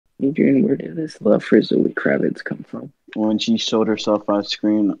Adrian, where did this love for Zoe Kravitz come from? When she showed herself on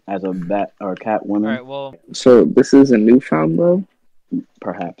screen as a bat or Catwoman, Alright, well, So this is a newfound love?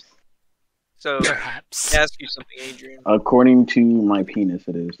 perhaps. So, perhaps. let me ask you something, Adrian. According to my penis,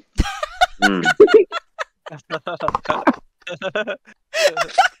 it is. Mm.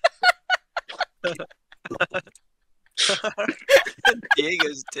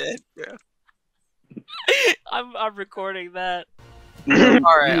 Diego's dead, bro. I'm recording that.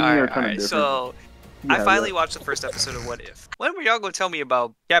 Alright. So, I finally watched the first episode of What If. When were y'all gonna tell me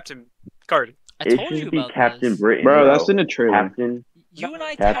about Captain Carter? I It told you should be about Captain this. Britain, Bro, that's in the trailer. Captain. You and I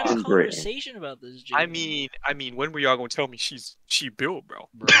had a Captain Britain. conversation about this, Jay. I mean, when were y'all gonna tell me she built, bro?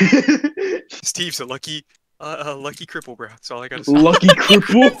 Steve's a lucky cripple, bro. That's all I gotta say. Lucky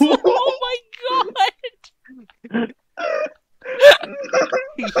cripple. Oh my god!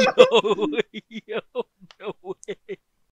 Yo,